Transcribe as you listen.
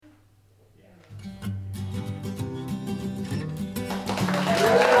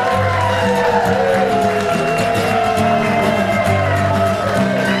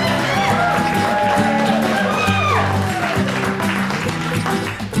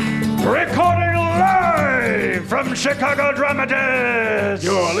from Chicago Dramatists.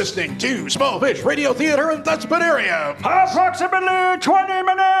 You're listening to Small Fish Radio Theater in Thespanarium. Approximately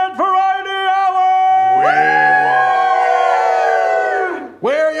 20-minute variety hour.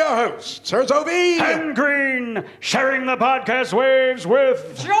 We're your hosts, Sir Zovi and Green, sharing the podcast waves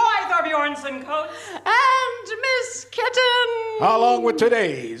with Joy Thorbjornsen Coates and Miss Kitten, along with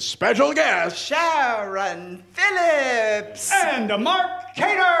today's special guest, Sharon Phillips and Mark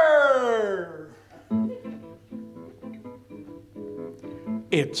Cater.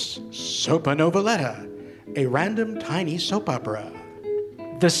 It's Sopa Noveletta, a random tiny soap opera.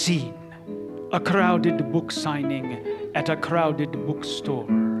 The scene, a crowded book signing at a crowded bookstore. I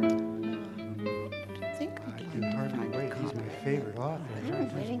can hardly wait. He's my favorite author.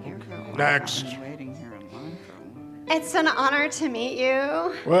 Next. It's an honor to meet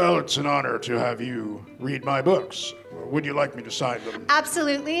you. Well, it's an honor to have you read my books. Would you like me to sign them?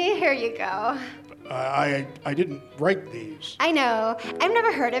 Absolutely. Here you go. I didn't write these. I know. I've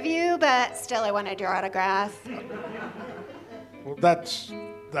never heard of you, but still I wanted your autograph. Well, that's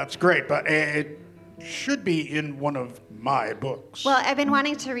great, but it should be in one of my books. Well, I've been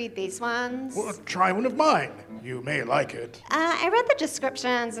wanting to read these ones. Well, try one of mine. You may like it. I read the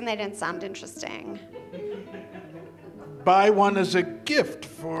descriptions and they didn't sound interesting. Buy one as a gift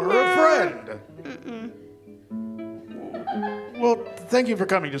for a friend. Well, thank you for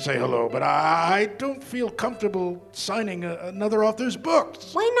coming to say hello, but I don't feel comfortable signing another author's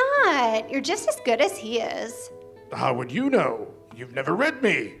books. Why not? You're just as good as he is. How would you know? You've never read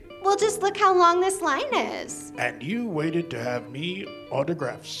me. Well, just look how long this line is. And you waited to have me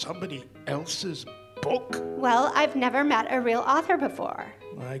autograph somebody else's book? Well, I've never met a real author before.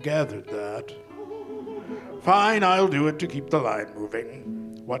 I gathered that. Fine, I'll do it to keep the line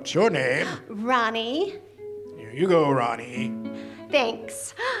moving. What's your name? Ronnie. Here you go, Ronnie.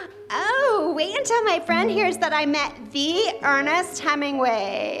 Thanks. Oh, wait until my friend hears that I met the Ernest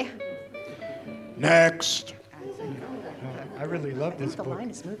Hemingway. Next. I really love this book.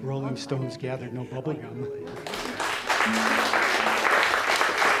 Rolling Stones Gathered No Bubblegum.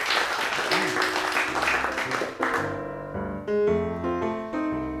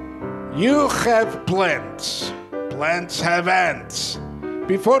 You have plants. Plants have ants.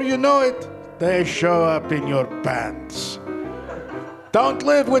 Before you know it, they show up in your pants. Don't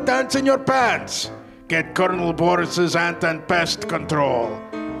live with ants in your pants. Get Colonel Boris's ant and pest control.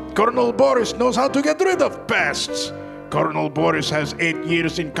 Colonel Boris knows how to get rid of pests. Colonel Boris has 8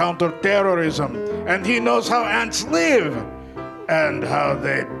 years in counterterrorism, and he knows how ants live and how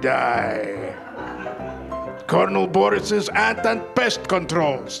they die. Colonel Boris's ant and pest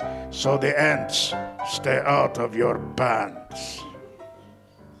controls, so the ants stay out of your pants.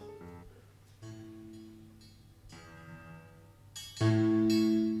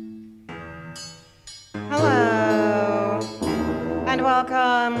 Hello, and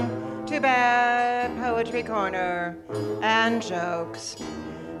welcome to Bad Poetry Corner and Jokes.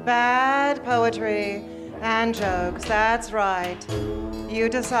 Bad poetry and jokes, that's right. You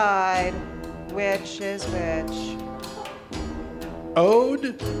decide which is which.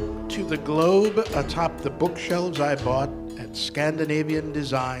 Ode to the globe atop the bookshelves I bought at Scandinavian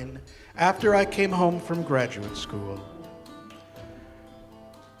Design after I came home from graduate school.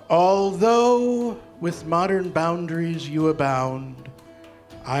 Although with modern boundaries you abound,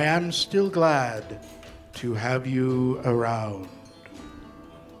 I am still glad to have you around.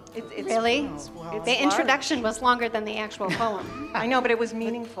 Really? The introduction was longer than the actual poem. I know, but it was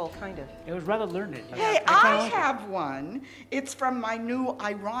meaningful, kind of. It was rather learned. Hey, I have one. It's from my new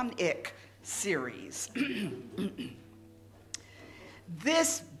Ironic series.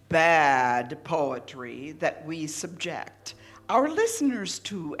 This bad poetry that we subject our listeners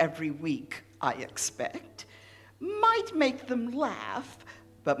to every week, I expect, might make them laugh,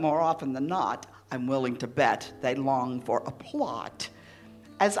 but more often than not, I'm willing to bet they long for a plot.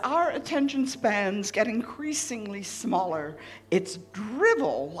 As our attention spans get increasingly smaller, it's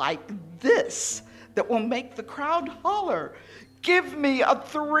drivel like this that will make the crowd holler, "Give me a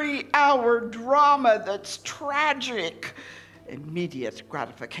 3-hour drama that's tragic." Immediate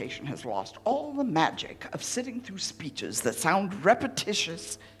gratification has lost all the magic of sitting through speeches that sound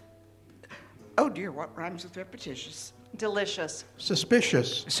repetitious. Oh dear, what rhymes with repetitious? Delicious.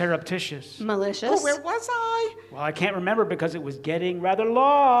 Suspicious. Surreptitious. Malicious. Oh, where was I? Well, I can't remember because it was getting rather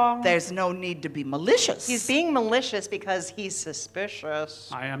long. There's no need to be malicious. He's being malicious because he's suspicious.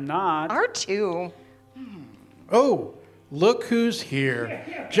 I am not. R2. Oh, look who's here.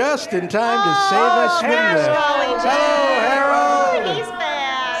 Just in time to save us from the... Hello, Harold! He's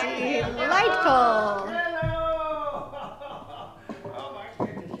back. Delightful.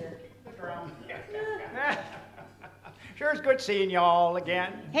 Sure is good seeing you all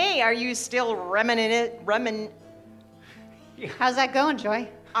again. Hey, are you still How's that going, Joy?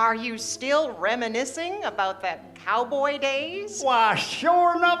 Are you still reminiscing about that cowboy days? Why,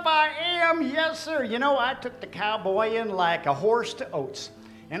 sure enough I am, yes sir. You know, I took the cowboy in like a horse to oats.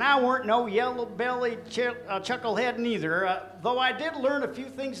 And I weren't no yellow-bellied chucklehead neither, though I did learn a few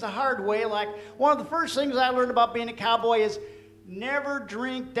things the hard way. Like, one of the first things I learned about being a cowboy is never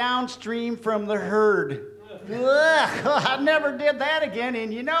drink downstream from the herd. Ugh, I never did that again.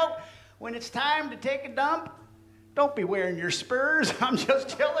 And you know, when it's time to take a dump, don't be wearing your spurs. I'm just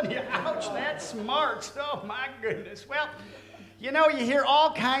telling you, ouch, that smarts. Oh, my goodness. Well, you know, you hear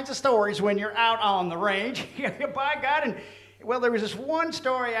all kinds of stories when you're out on the range. By God, and well, there was this one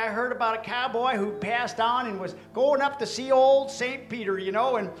story I heard about a cowboy who passed on and was going up to see old St. Peter, you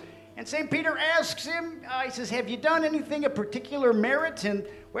know, and St. Peter asks him, he says, have you done anything of particular merit? And,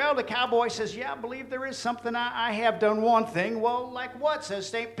 well, the cowboy says, yeah, I believe there is something. I have done one thing. Well, like what, says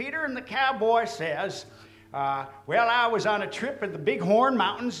St. Peter? And the cowboy says, well, I was on a trip in the Bighorn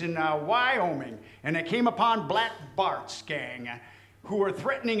Mountains in Wyoming, and I came upon Black Bart's gang, who were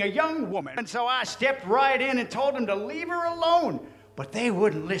threatening a young woman. And so I stepped right in and told them to leave her alone. But they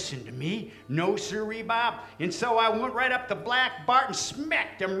wouldn't listen to me. No sirree, Bob. And so I went right up to Black Bart and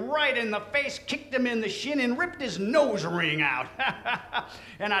smacked him right in the face, kicked him in the shin, and ripped his nose ring out.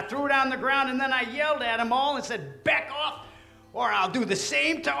 And I threw it on the ground, and then I yelled at them all and said, back off, or I'll do the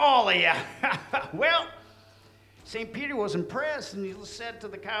same to all of you. Well, St. Peter was impressed, and he said to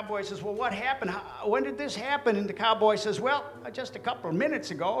the cowboy, says, well, what happened? When did this happen? And the cowboy says, well, just a couple of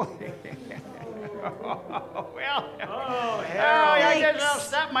minutes ago. I guess I'll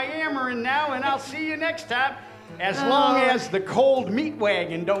stop my yammering now, and I'll see you next time, as long as the cold meat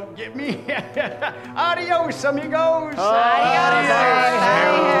wagon don't get me. Adios, amigos. Adios.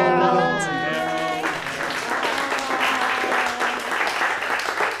 Harold.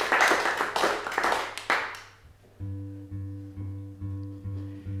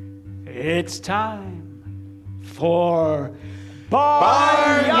 It's time for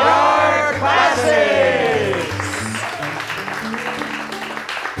Barnyard Classics!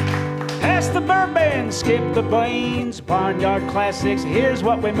 Pass the bourbon, skip the beans. Barnyard Classics, here's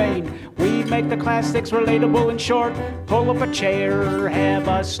what we mean. We make the classics relatable and short. Pull up a chair, have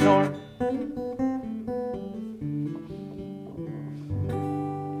a snort.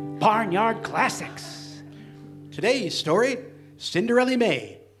 Barnyard Classics. Today's story, Cinderella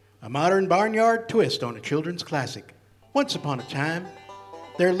May, a modern barnyard twist on a children's classic. Once upon a time,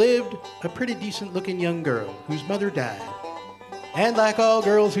 there lived a pretty decent-looking young girl whose mother died. And like all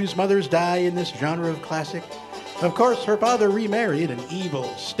girls whose mothers die in this genre of classic, of course her father remarried an evil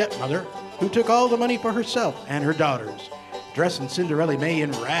stepmother who took all the money for herself and her daughters, dressing Cinderella May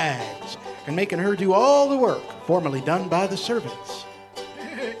in rags and making her do all the work formerly done by the servants.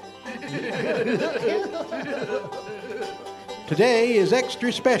 Today is extra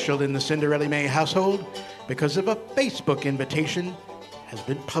special in the Cinderella May household because of a Facebook invitation has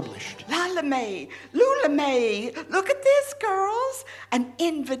been published. Lila May, Lula May, look at this, girls. An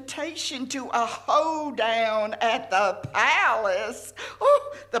invitation to a hoedown at the palace.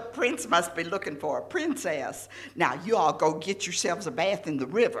 Oh, the prince must be looking for a princess. Now, you all go get yourselves a bath in the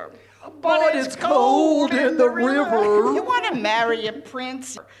river. But it's cold in the river. You want to marry a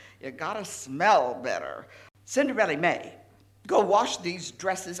prince? You gotta smell better. Cinderella May, go wash these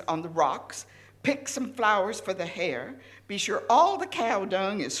dresses on the rocks, pick some flowers for the hair, be sure all the cow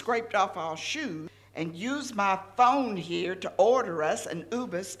dung is scraped off our shoes, and use my phone here to order us an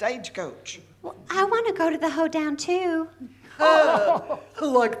Uber stagecoach. Well, I want to go to the hoedown too.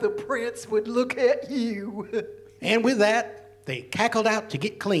 Like the prince would look at you. And with that, they cackled out to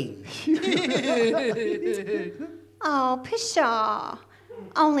get clean. Oh, pshaw.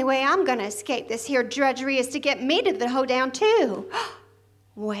 Only way I'm going to escape this here drudgery is to get me to the hoedown too.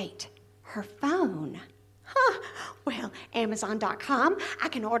 Wait, her phone. Huh. Well, Amazon.com, I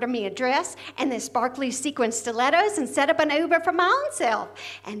can order me a dress and the sparkly sequin stilettos and set up an Uber for my own self.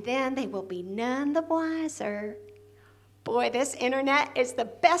 And then they will be none the wiser. Boy, this internet is the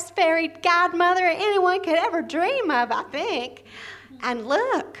best fairy godmother anyone could ever dream of, I think. And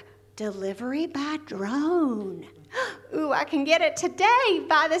look, delivery by drone. Ooh, I can get it today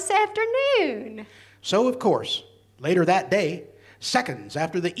by this afternoon. So, of course, later that day, seconds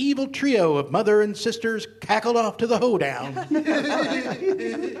after the evil trio of mother and sisters cackled off to the hoedown,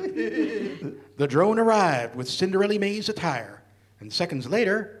 the drone arrived with Cinderella May's attire, and seconds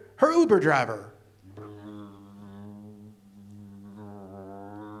later, her Uber driver.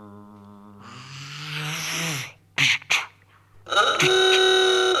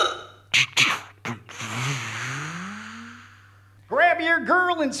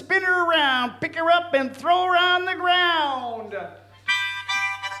 bottle and spin her around. Pick her up and throw her on the ground.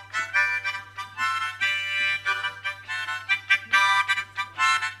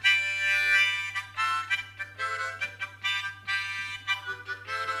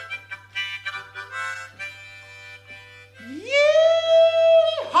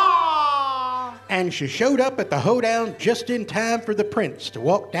 And she showed up at the hoedown just in time for the prince to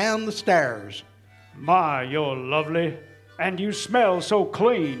walk down the stairs. My, you're lovely, and you smell so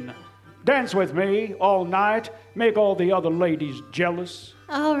clean. Dance with me all night, make all the other ladies jealous.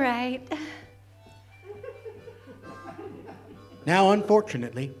 All right. Now,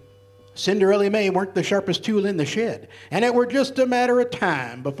 unfortunately, Cinderella May weren't the sharpest tool in the shed, and it were just a matter of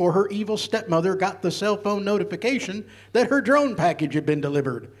time before her evil stepmother got the cell phone notification that her drone package had been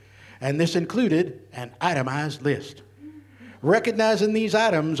delivered, and this included an itemized list. Recognizing these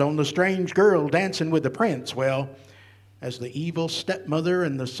items on the strange girl dancing with the prince, well, as the evil stepmother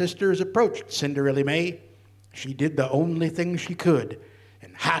and the sisters approached Cinderella May, she did the only thing she could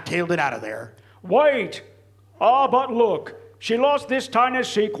and hightailed it out of there. Wait! Ah, but look, she lost this tiny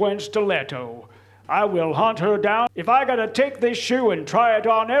sequin stiletto. I will hunt her down if I gotta take this shoe and try it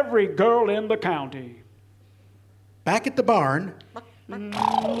on every girl in the county. Back at the barn,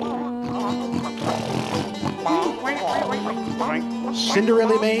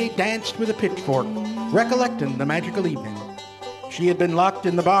 Cinderella May danced with a pitchfork, recollecting the magical evening. She had been locked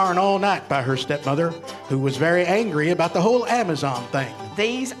in the barn all night by her stepmother, who was very angry about the whole Amazon thing.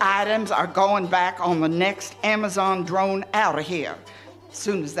 These items are going back on the next Amazon drone out of here, as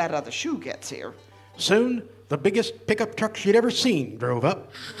soon as that other shoe gets here. Soon, the biggest pickup truck she'd ever seen drove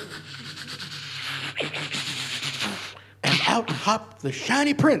up. And out hopped the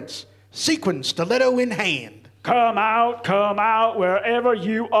shiny prince, sequin stiletto in hand. Come out, wherever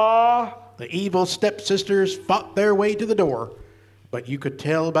you are. The evil stepsisters fought their way to the door, but you could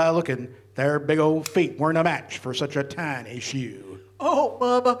tell by looking their big old feet weren't a match for such a tiny shoe. Oh,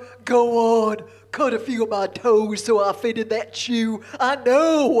 Mama, go on. Cut a few of my toes so I fit in that shoe. I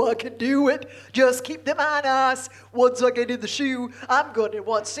know I can do it. Just keep them on ice. Once I get in the shoe, I'm going to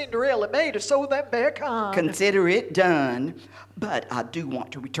want Cinderella May to sew them back on. Consider it done, but I do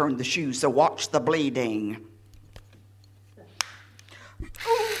want to return the shoe, so watch the bleeding.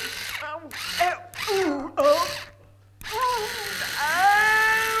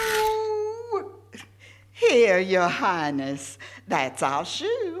 Here, Your Highness. That's our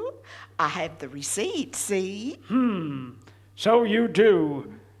shoe. I have the receipt, see? So you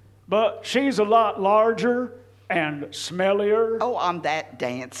do. But she's a lot larger and smellier. Oh, on that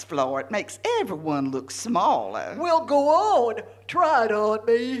dance floor, it makes everyone look smaller. Well, go on. Try it on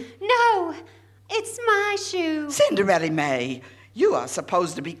me. No, it's my shoe. Cinderella May, you are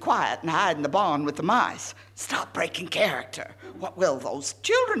supposed to be quiet and hide in the barn with the mice. Stop breaking character. What will those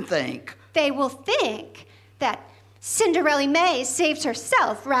children think? They will think that Cinderella May saved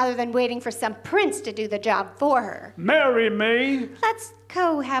herself rather than waiting for some prince to do the job for her. Marry me. Let's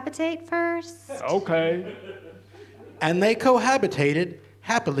cohabitate first. Okay. And they cohabitated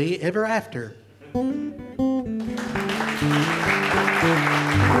happily ever after.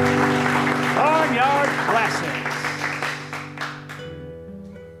 Barnyard Classics.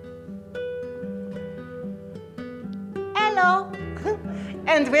 Hello,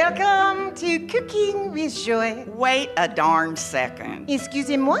 and welcome to Cooking with Joy. Wait a darn second.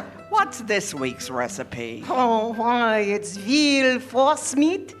 Excusez-moi? What's this week's recipe? Oh, why, it's veal force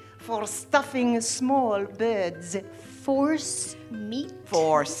meat for stuffing small birds. Force meat?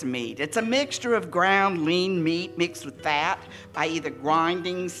 Force meat. It's a mixture of ground lean meat mixed with fat by either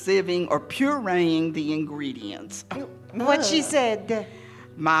grinding, sieving, or pureeing the ingredients. What she said.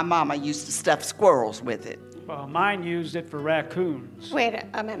 My mama used to stuff squirrels with it. Well, mine used it for raccoons. Wait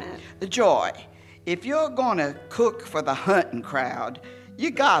a minute. Joy, if you're gonna cook for the hunting crowd, you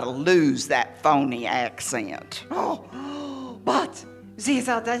gotta lose that phony accent. Oh, but these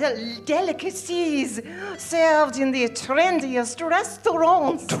are the delicacies served in the trendiest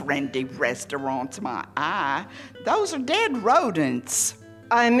restaurants. Trendy restaurants, my eye. Those are dead rodents.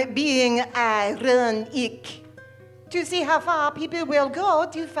 I'm being ironic. To see how far people will go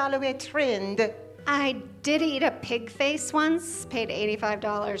to follow a trend. I did eat a pig face once, paid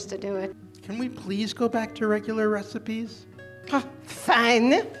 $85 to do it. Can we please go back to regular recipes?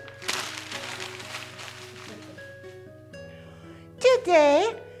 Fine.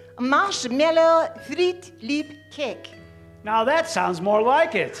 Today, marshmallow fruit loop cake. Now that sounds more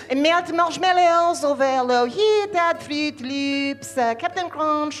like it. Melt marshmallows over low heat, add Fruit Loops, Captain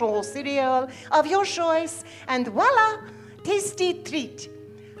Crunch or cereal of your choice, and voila, tasty treat.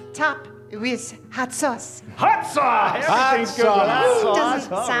 Top with hot sauce. Hot sauce! Everything's good with hot sauce.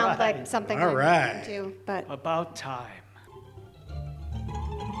 Doesn't All sound right. like something All I'm right. into, but About time.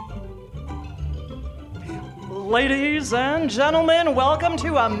 Ladies and gentlemen, welcome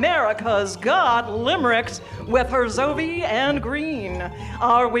to America's Got Limericks with Herzovi and Green,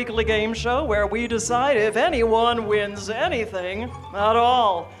 our weekly game show where we decide if anyone wins anything at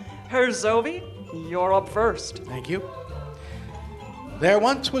all. Herzovi, you're up first. Thank you. There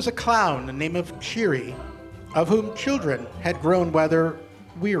once was a clown, the name of Cheery, of whom children had grown rather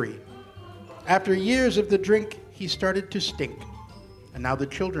weary. After years of the drink, he started to stink, and now the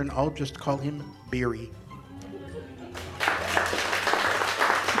children all just call him Beery.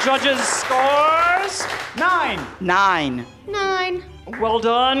 Judges' scores? 9. 9. 9. Well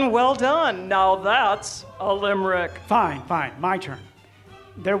done, well done. Now that's a limerick. Fine. My turn.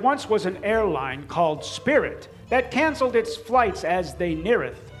 There once was an airline called Spirit that canceled its flights as they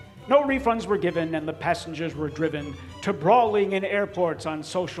neareth. No refunds were given, and the passengers were driven to brawling in airports on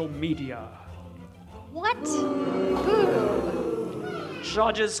social media. What? Boo.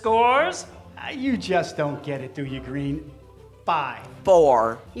 Judges' scores? You just don't get it, do you, Green? 5.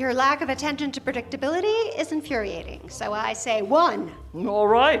 4. Your lack of attention to predictability is infuriating, so I say 1. All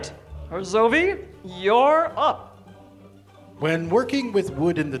right. Herzovi, you're up. When working with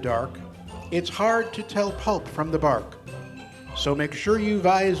wood in the dark, it's hard to tell pulp from the bark. So make sure you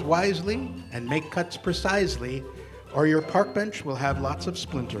vise wisely and make cuts precisely, or your park bench will have lots of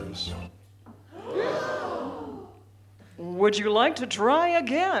splinters. Would you like to try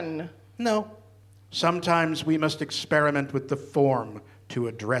again? No. Sometimes we must experiment with the form to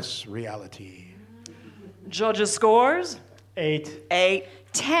address reality. Judges' scores? 8. 8.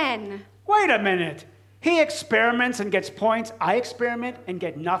 10. Wait a minute. He experiments and gets points. I experiment and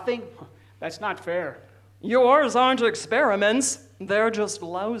get nothing? That's not fair. Yours aren't experiments, they're just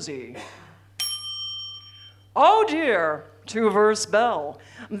lousy. Oh dear, 2-verse bell.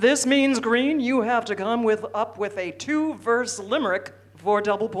 This means, Green, you have to come up with a 2-verse limerick for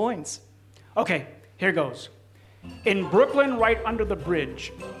double points. Okay, here goes. In Brooklyn, right under the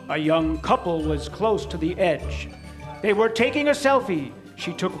bridge, a young couple was close to the edge. They were taking a selfie.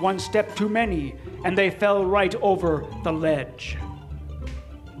 She took one step too many, and they fell right over the ledge.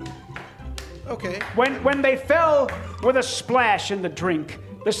 Okay. When they fell with a splash in the drink,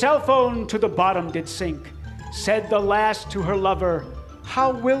 the cell phone to the bottom did sink. Said the last to her lover,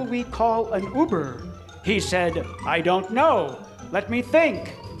 "How will we call an Uber?" He said, "I don't know. Let me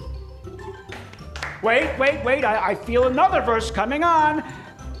think." Wait, I feel another verse coming on.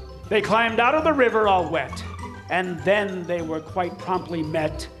 They climbed out of the river all wet, and then they were quite promptly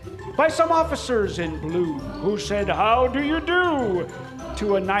met by some officers in blue who said, "How do you do?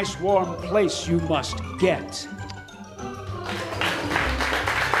 To a nice warm place you must get."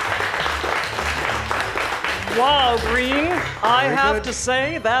 Wow, Green, I Very have good. to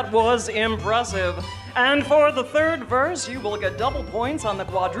say that was impressive. And for the 3rd verse, you will get double points on the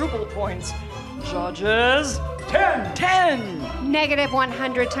quadruple points. Judges? 10. 10. Negative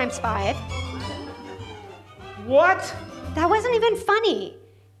 100 times 5. What? That wasn't even funny.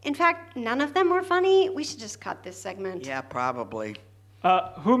 In fact, none of them were funny. We should just cut this segment. Yeah, probably.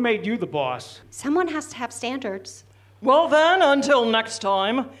 Who made you the boss? Someone has to have standards. Well then, until next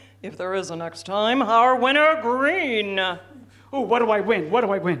time, if there is a next time, our winner, Green. Oh, what do I win? What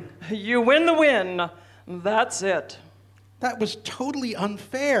do I win? You win the win. That's it. That was totally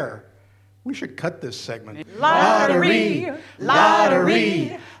unfair. We should cut this segment. Lottery,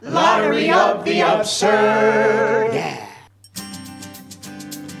 Lottery, lottery of the absurd. Yeah.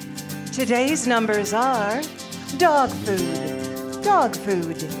 Today's numbers are dog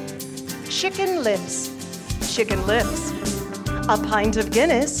food, chicken lips, a pint of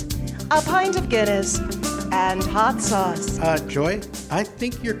Guinness, and hot sauce. Joy, I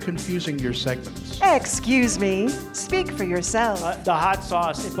think you're confusing your segments. Excuse me, speak for yourself. The hot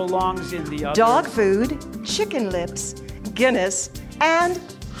sauce, it belongs in the other. Dog food, chicken lips, Guinness, and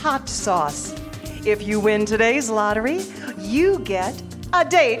hot sauce. If you win today's lottery, you get a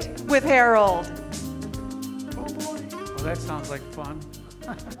date with Harold. Oh boy. Well, that sounds like fun.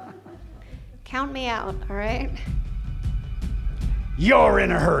 Count me out, all right? You're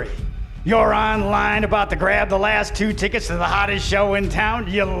in a hurry. You're online about to grab the last 2 tickets to the hottest show in town.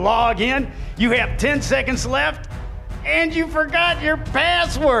 You log in, you have 10 seconds left, and you forgot your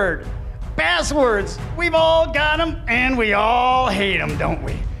password. Passwords, we've all got them, and we all hate them, don't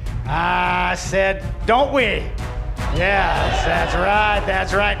we? I said, don't we? Yes,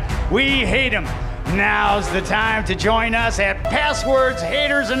 that's right. We hate them. Now's the time to join us at Passwords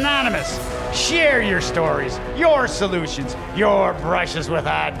Haters Anonymous. Share your stories, your solutions, your brushes with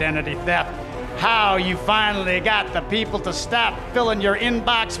identity theft. How you finally got the people to stop filling your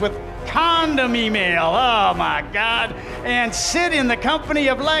inbox with condom email. Oh my God. And sit in the company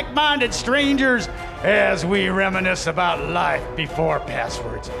of like-minded strangers as we reminisce about life before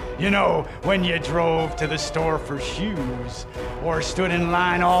passwords. You know, when you drove to the store for shoes or stood in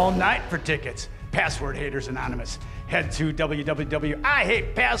line all night for tickets. Password Haters Anonymous. Head to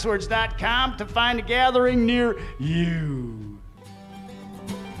www.IHatePasswords.com to find a gathering near you.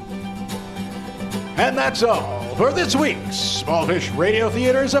 And that's all for this week's Small Fish Radio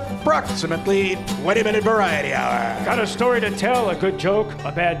Theater's approximately 20-minute variety hour. Got a story to tell, a good joke,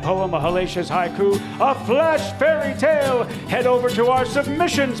 a bad poem, a hellacious haiku, a flash fairy tale? Head over to our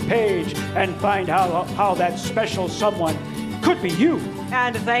submissions page and find how that special someone could be you.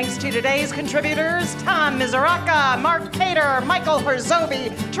 And thanks to today's contributors, Tom Mizuraka, Mark Cater, Michael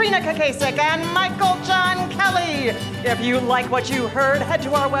Herzobi, Trina Kakasik, and Michael John Kelly. If you like what you heard, head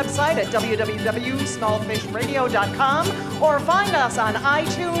to our website at www.smallfishradio.com or find us on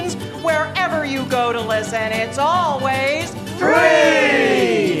iTunes. Wherever you go to listen, it's always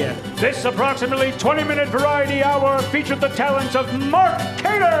free! This approximately 20-minute variety hour featured the talents of Mark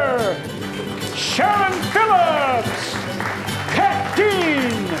Cater, Sharon Phillips, Kat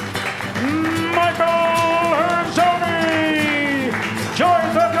Dean, Michael Herzobi, Joy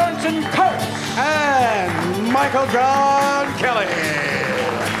Thornton Kurtz, and Michael John Kelly.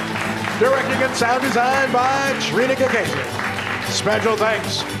 Directing and sound design by Trina Kakasik. Special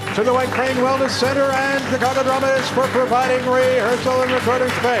thanks to the White Crane Wellness Center and Chicago Dramas for providing rehearsal and recording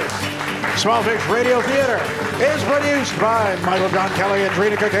space. Small Fish Radio Theater is produced by Michael John Kelly and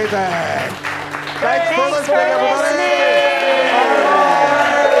Trina Kakasik. Thanks for listening, everybody.